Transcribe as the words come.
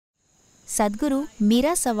सद्गुरु,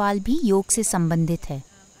 मेरा सवाल भी योग से संबंधित है।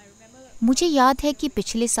 मुझे याद है कि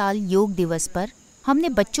पिछले साल योग दिवस पर हमने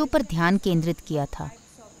बच्चों पर ध्यान केंद्रित किया था।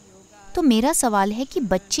 तो मेरा सवाल है कि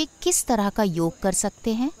बच्चे किस तरह का योग कर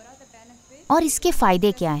सकते हैं और इसके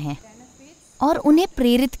फायदे क्या हैं और उन्हें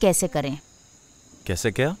प्रेरित कैसे करें।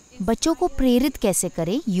 कैसे क्या? बच्चों को प्रेरित कैसे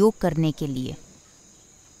करें योग करने के लिए।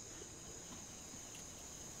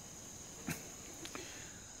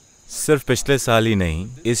 सिर्फ पिछले साल ही नहीं,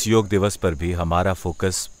 इस योग दिवस पर भी हमारा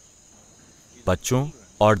फोकस बच्चों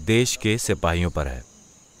और देश के सिपाहियों पर है।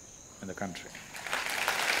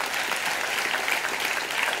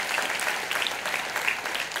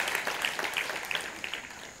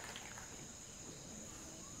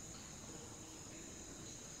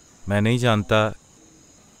 मैं नहीं जानता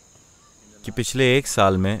कि पिछले 1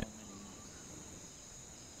 साल में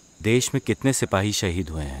देश में कितने सिपाही शहीद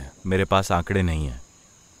हुए हैं। मेरे पास आंकड़े नहीं हैं,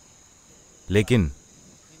 लेकिन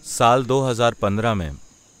साल 2015 में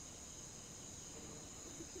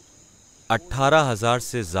 18,000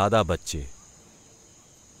 से ज्यादा बच्चे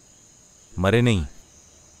मरे नहीं,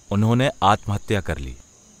 उन्होंने आत्महत्या कर ली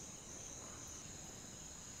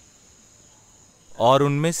और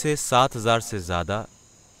उनमें से 7,000 से ज्यादा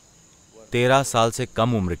 13 साल से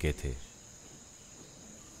कम उम्र के थे।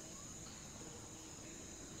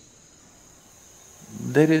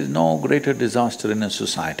 There is no greater disaster in a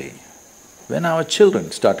society when our children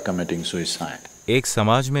start committing suicide. एक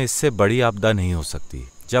समाज में इससे बड़ी आपदा नहीं हो सकती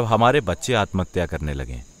जब हमारे बच्चे आत्महत्या करने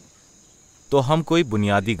लगें। तो हम कोई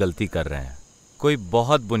बुनियादी गलती कर रहे हैं, कोई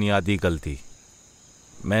बहुत बुनियादी गलती।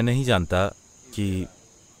 मैं नहीं जानता कि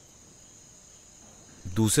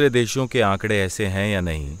दूसरे देशों के आंकड़े ऐसे हैं या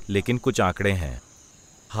नहीं, लेकिन कुछ आंकड़े हैं।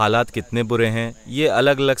 हालात कितने बुरे हैं ये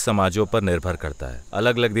अलग अलग समाजों पर निर्भर करता है,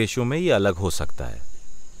 अलग अलग देशों में ये अलग हो सकता है।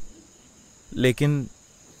 लेकिन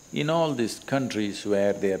In all these countries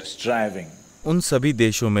where they are striving, उन सभी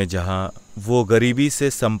देशों में जहां वो गरीबी से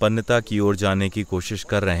संपन्नता की ओर जाने की कोशिश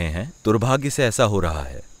कर रहे हैं, दुर्भाग्य से ऐसा हो रहा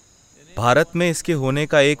है। भारत में इसके होने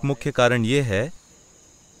का एक मुख्य कारण ये है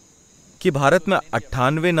कि भारत में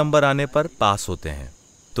 98 नंबर आने पर पास होते हैं।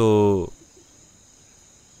 तो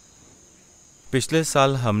पिछले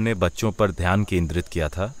साल हमने बच्चों पर ध्यान केंद्रित किया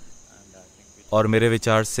था और मेरे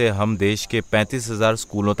विचार से हम देश के 35,000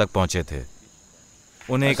 स्कूलों तक पहुंचे थे।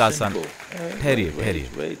 उन्हें एक आसान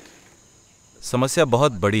ठहरिए, समस्या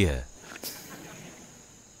बहुत बड़ी है।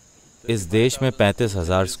 इस देश में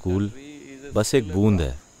 35,000 स्कूल बस एक बूंद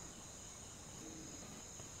है।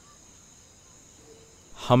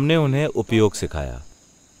 हमने उन्हें उपयोग सिखाया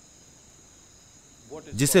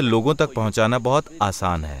जिसे लोगों तक पहुंचाना बहुत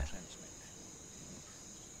आसान है।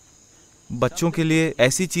 बच्चों के लिए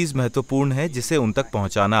ऐसी चीज महत्वपूर्ण है जिसे उन तक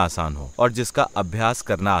पहुंचाना आसान हो और जिसका अभ्यास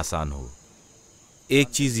करना आसान हो। एक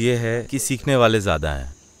चीज यह है कि सीखने वाले ज्यादा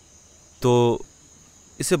हैं, तो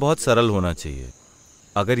इसे बहुत सरल होना चाहिए।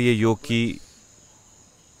 अगर ये योग की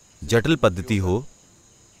जटिल पद्धति हो,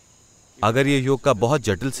 अगर ये योग का बहुत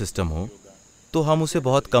जटिल सिस्टम हो, तो हम उसे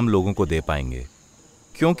बहुत कम लोगों को दे पाएंगे,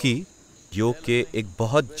 क्योंकि योग के एक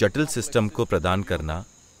बहुत जटिल सिस्टम को प्रदान करना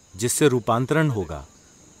जिससे रूपांतरण होगा,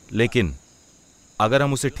 लेकिन अगर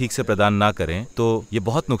हम उसे ठीक से प्रदान ना करें तो ये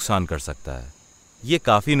बहुत नुकसान कर सकता है। ये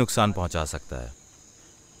काफी नुकसान पहुंचा सकता है।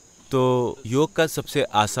 तो योग का सबसे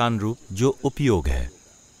आसान रूप जो उपयोग है,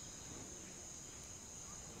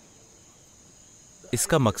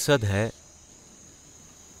 इसका मकसद है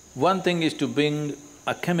one thing is to bring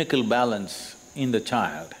a chemical balance in the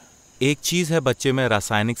child. एक चीज है बच्चे में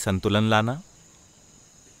रासायनिक संतुलन लाना।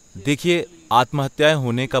 देखिए, आत्महत्याएं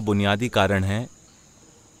होने का बुनियादी कारण है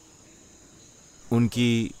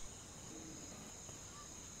उनकी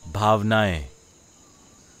भावनाएं।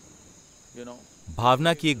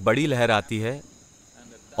 भावना की एक बड़ी लहर आती है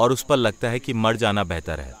और उस पर लगता है कि मर जाना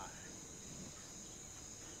बेहतर है।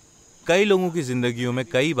 कई लोगों की जिंदगियों में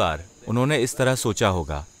कई बार उन्होंने इस तरह सोचा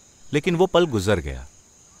होगा, लेकिन वो पल गुजर गया,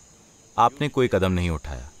 आपने कोई कदम नहीं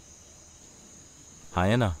उठाया। हाँ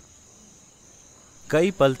या ना?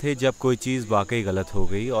 कई पल थे जब कोई चीज वाकई गलत हो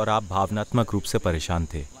गई और आप भावनात्मक रूप से परेशान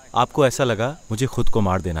थे। आपको ऐसा लगा मुझे खुद को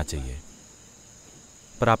मार देना चाहिए,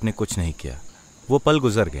 पर आपने कुछ नहीं किया। वो पल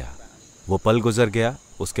गुजर गया, वो पल गुजर गया।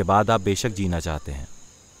 उसके बाद आप बेशक जीना चाहते हैं,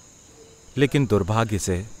 लेकिन दुर्भाग्य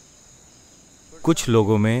से कुछ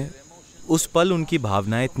लोगों में उस पल उनकी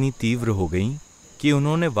भावनाएं इतनी तीव्र हो गईं कि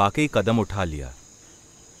उन्होंने वाकई कदम उठा लिया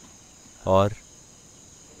और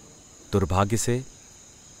दुर्भाग्य से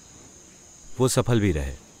वो सफल भी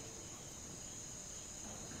रहे।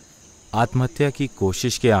 आत्महत्या की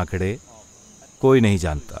कोशिश के आंकड़े कोई नहीं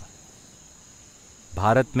जानता।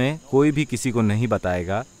 भारत में कोई भी किसी को नहीं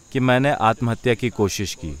बताएगा कि मैंने आत्महत्या की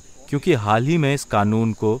कोशिश की, क्योंकि हाल ही में इस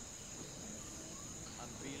कानून को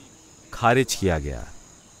खारिज किया गया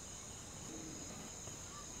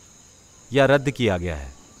या रद्द किया गया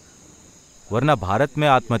है, वरना भारत में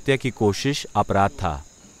आत्महत्या की कोशिश अपराध था।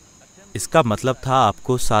 इसका मतलब था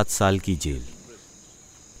आपको 7 साल की जेल।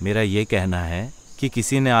 मेरा ये कहना है कि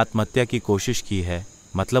किसी ने आत्महत्या की कोशिश की है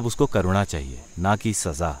मतलब उसको करुणा चाहिए, ना कि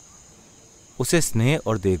सज़ा। उसे स्नेह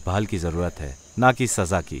और देखभाल की ज़रूरत है, ना कि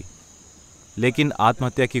सज़ा की। लेकिन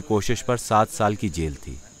आत्महत्या की कोशिश पर 7 साल की जेल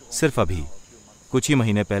थी। सिर्फ अभी कुछ ही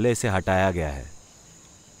महीने पहले इसे हटाया गया है।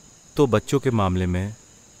 तो बच्चों के मामले में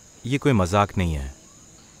ये कोई मजाक नहीं है,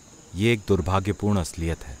 ये एक दुर्भाग्यपूर्ण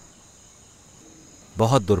असलियत है,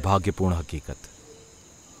 बहुत दुर्भाग्यपूर्ण हकीकत।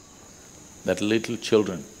 That little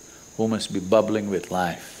children who must be bubbling with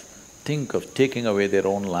life think of taking away their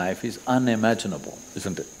own life is unimaginable,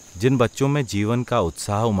 isn't it? जिन बच्चों में जीवन का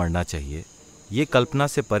उत्साह उमड़ना चाहिए, ये कल्पना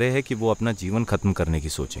से परे है कि वो अपना जीवन खत्म करने की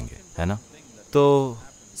सोचेंगे, है ना? तो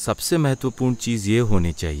सबसे महत्वपूर्ण चीज़ ये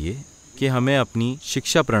होनी चाहिए कि हमें अपनी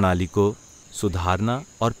शिक्षा प्रणाली को सुधारना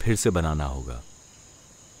और फिर से बनाना होगा।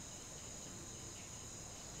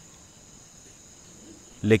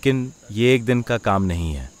 लेकिन ये एक दिन का काम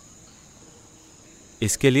नहीं है,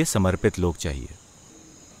 इसके लिए समर्पित लोग चाहिए।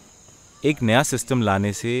 एक नया सिस्टम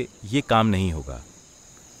लाने से ये काम नहीं होगा।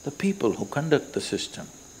 The people who conduct the system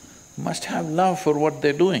must have love for what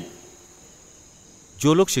they're doing.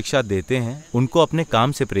 जो लोग शिक्षा देते हैं उनको अपने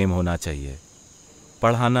काम से प्रेम होना चाहिए।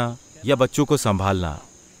 पढ़ाना या बच्चों को संभालना,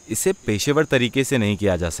 इसे पेशेवर तरीके से नहीं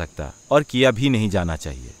किया जा सकता और किया भी नहीं जाना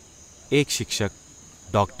चाहिए। एक शिक्षक,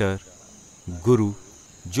 डॉक्टर, गुरु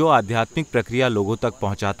जो आध्यात्मिक प्रक्रिया लोगों तक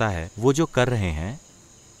पहुंचाता है, वो जो कर रहे हैं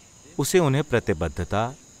उसे उन्हें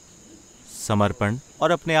प्रतिबद्धता, समर्पण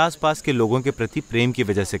और अपने आसपास के लोगों के प्रति प्रेम की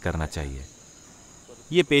वजह से करना चाहिए।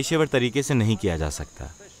 ये पेशेवर तरीके से नहीं किया जा सकता।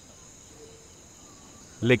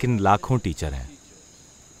 लेकिन लाखों टीचर हैं,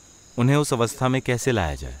 उन्हें उस अवस्था में कैसे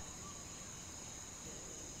लाया जाए?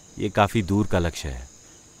 ये काफ़ी दूर का लक्ष्य है।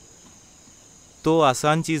 तो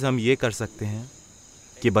आसान चीज़ हम ये कर सकते हैं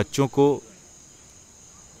कि बच्चों को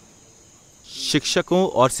शिक्षकों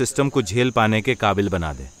और सिस्टम को झेल पाने के काबिल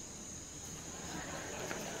बना दें।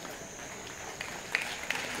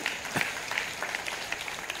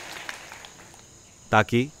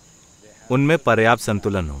 ताकि उनमें पर्याप्त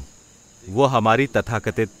संतुलन हो, वो हमारी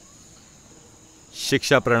तथाकथित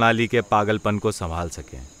शिक्षा प्रणाली के पागलपन को संभाल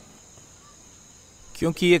सकें,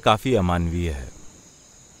 क्योंकि ये काफ़ी अमानवीय है।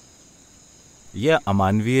 यह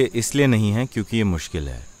अमानवीय इसलिए नहीं है क्योंकि ये मुश्किल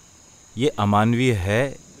है, ये अमानवीय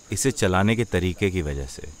है इसे चलाने के तरीके की वजह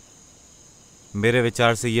से। मेरे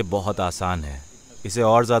विचार से ये बहुत आसान है, इसे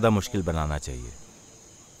और ज़्यादा मुश्किल बनाना चाहिए।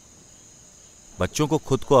 बच्चों को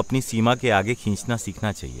खुद को अपनी सीमा के आगे खींचना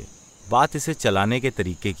सीखना चाहिए। बात इसे चलाने के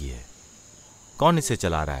तरीके की है। कौन इसे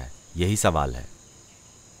चला रहा है, यही सवाल है।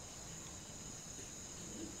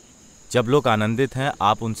 जब लोग आनंदित हैं,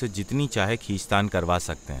 आप उनसे जितनी चाहे खींचतान करवा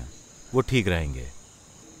सकते हैं, वो ठीक रहेंगे।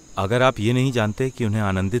 अगर आप ये नहीं जानते कि उन्हें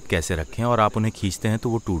आनंदित कैसे रखें और आप उन्हें खींचते हैं, तो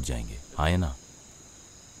वो टूट जाएंगे। हाँ है ना?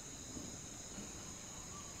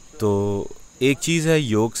 तो एक चीज़ है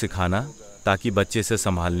योग सिखाना ताकि बच्चे से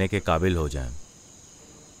संभालने के काबिल हो जाएं।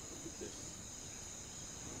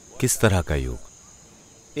 किस तरह का योग?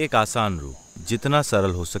 एक आसान रूप, जितना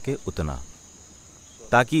सरल हो सके उतना,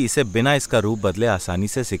 ताकि इसे बिना इसका रूप बदले आसानी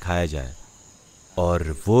से सिखाया जाए और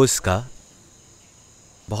वो इसका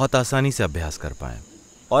बहुत आसानी से अभ्यास कर पाएं।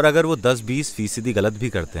 और अगर वो 10-20% गलत भी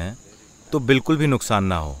करते हैं तो बिल्कुल भी नुकसान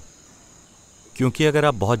ना हो, क्योंकि अगर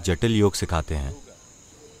आप बहुत जटिल योग सिखाते हैं,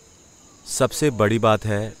 सबसे बड़ी बात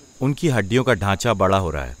है उनकी हड्डियों का ढांचा बड़ा हो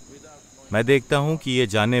रहा है। मैं देखता हूं कि ये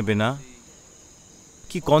जाने बिना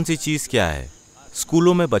कि कौन सी चीज़ क्या है,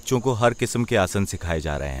 स्कूलों में बच्चों को हर किस्म के आसन सिखाए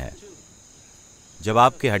जा रहे हैं। जब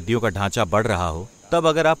आपके हड्डियों का ढांचा बढ़ रहा हो, तब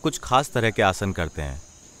अगर आप कुछ खास तरह के आसन करते हैं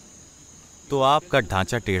तो आपका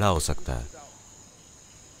ढांचा टेढ़ा हो सकता है।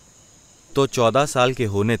 तो 14 साल के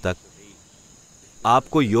होने तक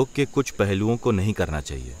आपको योग के कुछ पहलुओं को नहीं करना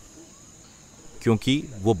चाहिए, क्योंकि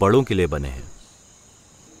वो बड़ों के लिए बने हैं।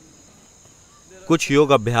 कुछ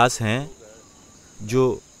योग अभ्यास हैं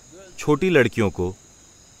जो छोटी लड़कियों को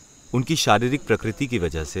उनकी शारीरिक प्रकृति की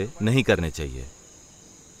वजह से नहीं करने चाहिए।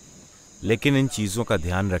 लेकिन इन चीज़ों का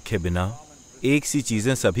ध्यान रखे बिना एक सी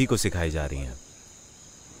चीज़ें सभी को सिखाई जा रही हैं।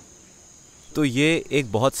 तो ये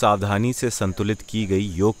एक बहुत सावधानी से संतुलित की गई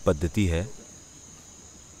योग पद्धति है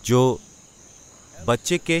जो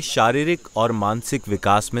बच्चे के शारीरिक और मानसिक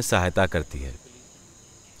विकास में सहायता करती है।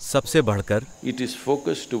 सबसे बढ़कर It is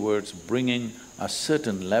focused towards bringing a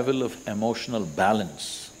certain level of emotional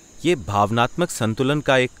balance. ये भावनात्मक संतुलन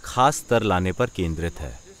का एक खास स्तर लाने पर केंद्रित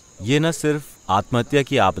है। ये न सिर्फ आत्महत्या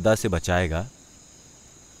की आपदा से बचाएगा,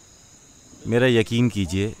 मेरा यकीन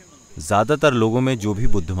कीजिए, ज़्यादातर लोगों में जो भी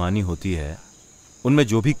बुद्धिमानी होती है, उनमें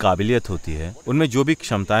जो भी काबिलियत होती है, उनमें जो भी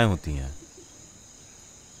क्षमताएं होती हैं,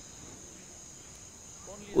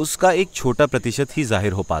 उसका एक छोटा प्रतिशत ही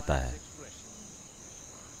जाहिर हो पाता है,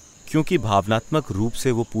 क्योंकि भावनात्मक रूप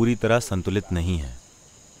से वो पूरी तरह संतुलित नहीं है।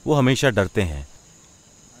 वो हमेशा डरते हैं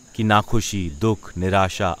कि नाखुशी, दुख,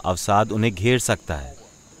 निराशा, अवसाद उन्हें घेर सकता है,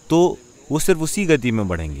 तो वो सिर्फ उसी गति में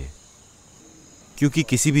बढ़ेंगे, क्योंकि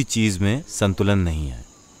किसी भी चीज में संतुलन नहीं है।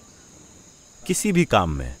 किसी भी काम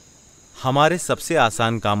में, हमारे सबसे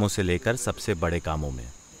आसान कामों से लेकर सबसे बड़े कामों में,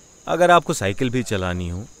 अगर आपको साइकिल भी चलानी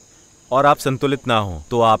हो और आप संतुलित ना हो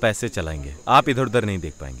तो आप ऐसे चलाएंगे, आप इधर उधर नहीं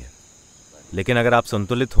देख पाएंगे। लेकिन अगर आप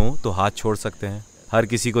संतुलित हों तो हाथ छोड़ सकते हैं, हर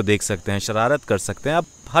किसी को देख सकते हैं, शरारत कर सकते हैं, आप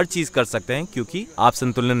हर चीज कर सकते हैं, क्योंकि आप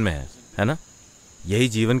संतुलन में हैं, है ना? यही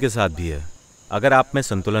जीवन के साथ भी है। अगर आप में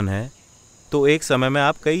संतुलन है तो एक समय में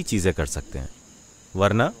आप कई चीजें कर सकते हैं,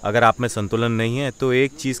 वरना अगर आप में संतुलन नहीं है तो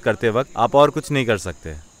एक चीज करते वक्त आप और कुछ नहीं कर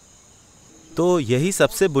सकते। तो यही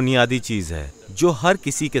सबसे बुनियादी चीज है जो हर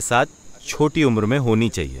किसी के साथ छोटी उम्र में होनी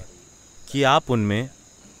चाहिए, कि आप उनमें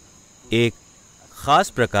एक खास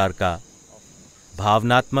प्रकार का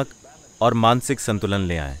भावनात्मक और मानसिक संतुलन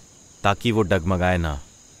ले आएं, ताकि वो डगमगाए ना।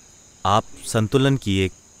 आप संतुलन की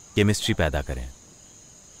एक केमिस्ट्री पैदा करें।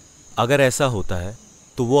 अगर ऐसा होता है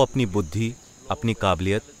तो वो अपनी बुद्धि, अपनी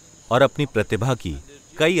काबिलियत और अपनी प्रतिभा की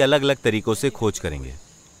कई अलग अलग तरीकों से खोज करेंगे।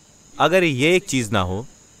 अगर ये एक चीज़ ना हो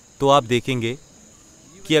तो आप देखेंगे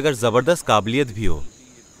कि अगर ज़बरदस्त काबिलियत भी हो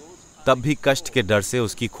तब भी कष्ट के डर से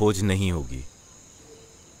उसकी खोज नहीं होगी।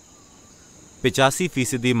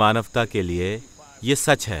 85% मानवता के लिए ये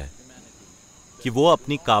सच है कि वो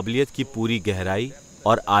अपनी काबिलियत की पूरी गहराई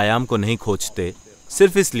और आयाम को नहीं खोजते,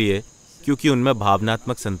 सिर्फ इसलिए क्योंकि उनमें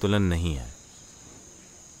भावनात्मक संतुलन नहीं है।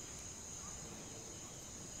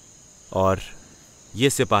 और ये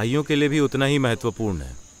सिपाहियों के लिए भी उतना ही महत्वपूर्ण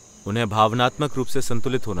है। उन्हें भावनात्मक रूप से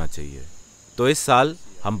संतुलित होना चाहिए। तो इस साल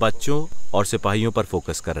हम बच्चों और सिपाहियों पर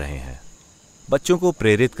फोकस कर रहे हैं। बच्चों को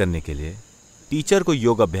प्रेरित करने के लिए टीचर को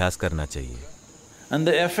योग अभ्यास करना चाहिए। And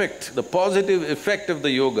the effect, the positive effect of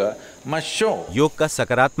the yoga must show. योग का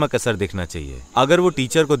सकारात्मक असर दिखना चाहिए। अगर वो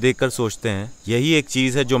टीचर को देखकर सोचते हैं यही एक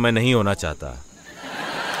चीज है जो मैं नहीं होना चाहता,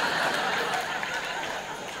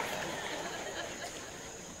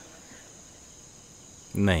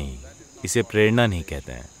 नहीं, इसे प्रेरणा नहीं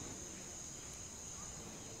कहते हैं।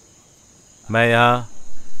 मैं यहाँ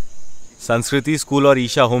संस्कृति स्कूल और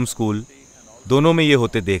ईशा होम स्कूल दोनों में ये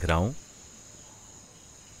होते देख रहा हूं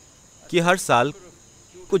कि हर साल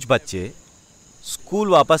कुछ बच्चे स्कूल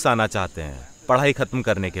वापस आना चाहते हैं पढ़ाई खत्म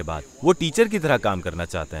करने के बाद। वो टीचर की तरह काम करना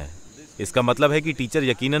चाहते हैं। इसका मतलब है कि टीचर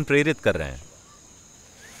यकीनन प्रेरित कर रहे हैं।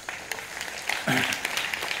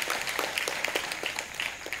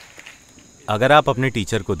 अगर आप अपने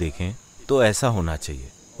टीचर को देखें तो ऐसा होना चाहिए,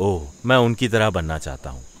 ओह मैं उनकी तरह बनना चाहता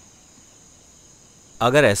हूं।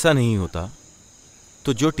 अगर ऐसा नहीं होता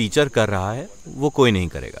तो जो टीचर कर रहा है वो कोई नहीं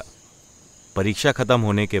करेगा। परीक्षा खत्म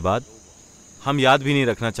होने के बाद हम याद भी नहीं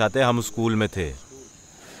रखना चाहते हम स्कूल में थे।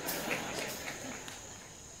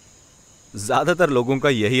 ज्यादातर लोगों का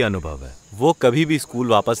यही अनुभव है। वो कभी भी स्कूल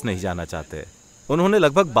वापस नहीं जाना चाहते। उन्होंने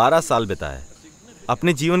लगभग 12 साल बिताए,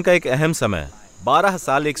 अपने जीवन का एक अहम समय, 12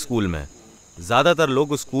 साल एक स्कूल में। ज्यादातर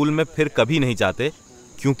लोग स्कूल में फिर कभी नहीं जाते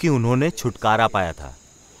क्योंकि उन्होंने छुटकारा पाया था।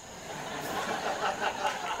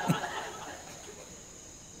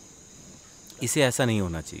 इसे ऐसा नहीं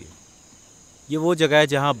होना चाहिए। ये वो जगह है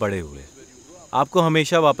जहां आप बड़े हुए। आपको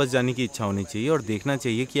हमेशा वापस जाने की इच्छा होनी चाहिए और देखना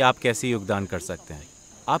चाहिए कि आप कैसे योगदान कर सकते हैं,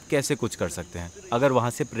 आप कैसे कुछ कर सकते हैं। अगर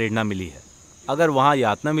वहाँ से प्रेरणा मिली है, अगर वहाँ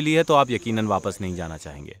यातना मिली है तो आप यकीनन वापस नहीं जाना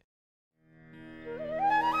चाहेंगे।